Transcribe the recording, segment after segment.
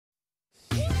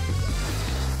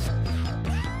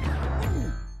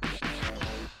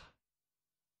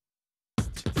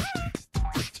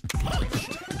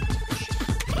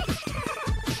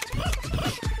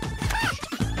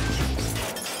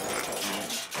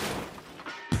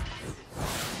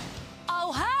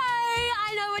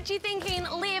what you're thinking.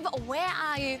 Liv, where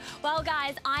are you? Well,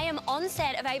 guys, I am on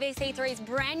set of ABC3's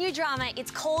brand new drama. It's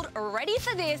called Ready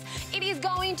for This. It is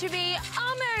going to be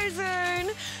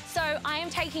amazing. So I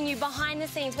am taking you behind the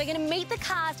scenes. We're going to meet the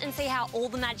cast and see how all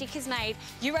the magic is made.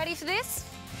 You ready for this?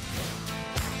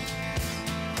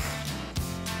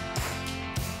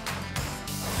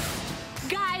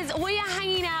 Guys, we are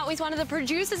hanging out with one of the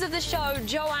producers of the show,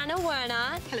 Joanna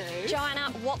Werner. Hello. Joanna,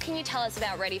 what can you tell us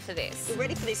about Ready for This?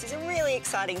 Ready for This is a really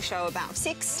exciting show about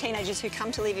 6 teenagers who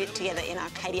come to live together in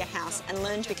Arcadia House and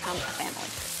learn to become a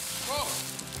family. Oh,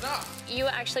 no. You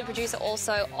were actually a producer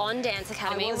also on Dance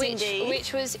Academy, I was indeed.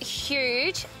 which was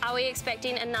huge. Are we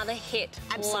expecting another hit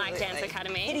Absolutely. like Dance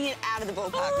Academy? Hitting it out of the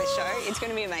ballpark, this show. It's going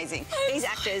to be amazing. These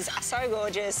actors are so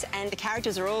gorgeous and the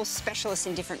characters are all specialists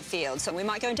in different fields. So we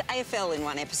might go into AFL in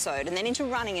one episode and then into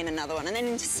running in another one and then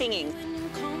into singing.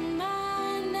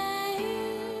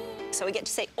 So we get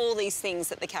to see all these things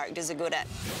that the characters are good at.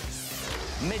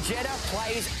 Majetta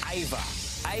plays Ava.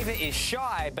 Ava is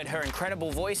shy, but her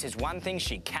incredible voice is one thing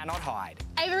she cannot hide.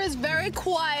 Ava is very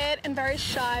quiet and very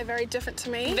shy, very different to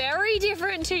me. Very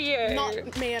different to you.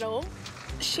 Not me at all.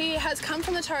 She has come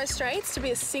from the Torres Straits to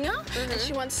be a singer and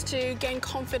she wants to gain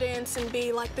confidence and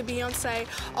be like the Beyonce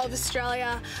of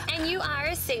Australia. And you are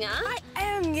a singer. I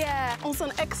am, yeah. Also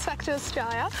on X Factor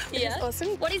Australia, which is awesome.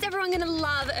 What is everyone going to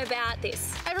love about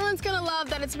this? Everyone's going to love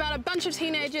that it's about a bunch of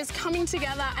teenagers coming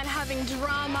together and having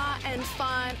drama and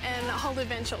fun and a whole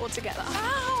adventure all together.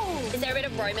 Ow! Is there a bit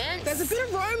of romance? There's a bit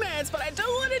of romance, but I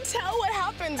don't want to tell what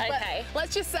happens. Okay. But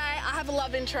let's just say I have a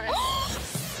love interest.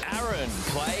 Aaron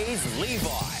plays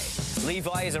Levi.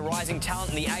 Levi is a rising talent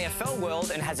in the AFL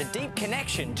world and has a deep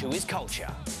connection to his culture.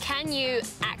 Can you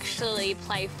actually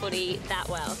play footy that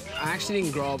well? I actually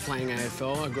didn't grow up playing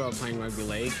AFL. I grew up playing rugby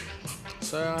league.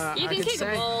 So You I can could kick a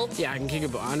say, ball. Yeah, I can kick a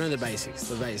ball. I know the basics.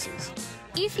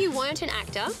 If you weren't an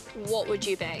actor, what would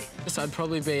you be? Yes, I'd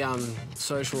probably be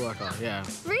social worker. Yeah.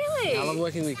 Really? I love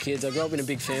working with kids. I grew up in a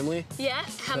big family. Yeah?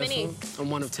 How many? I'm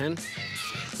one of 10.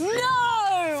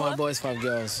 No! 5 boys, 5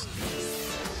 girls.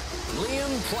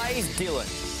 Liam plays Dylan.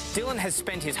 Dylan has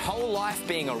spent his whole life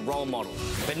being a role model,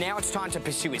 but now it's time to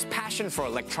pursue his passion for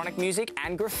electronic music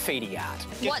and graffiti art.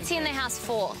 What's he in the house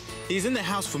for? He's in the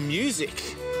house for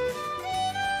music.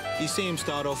 You see him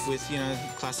start off with,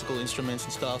 classical instruments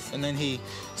and stuff, and then he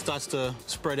starts to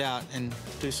spread out and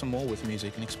do some more with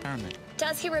music and experiment.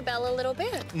 Does he rebel a little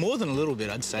bit? More than a little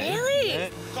bit, I'd say. Really? Yeah.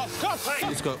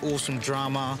 It's got awesome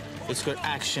drama, it's got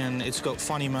action, it's got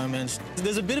funny moments.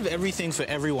 There's a bit of everything for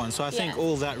everyone, so I think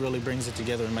all that really brings it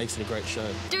together and makes it a great show.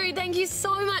 Dude, thank you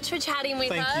so much for chatting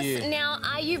with us. Thank you. Now,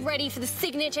 are you ready for the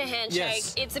signature handshake?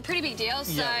 Yes. It's a pretty big deal,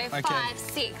 so Yeah, okay. 5,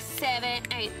 6, 7,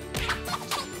 8.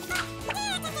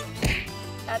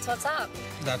 That's what's up.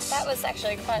 That was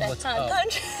actually quite a hard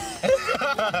punch.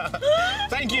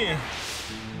 Thank you.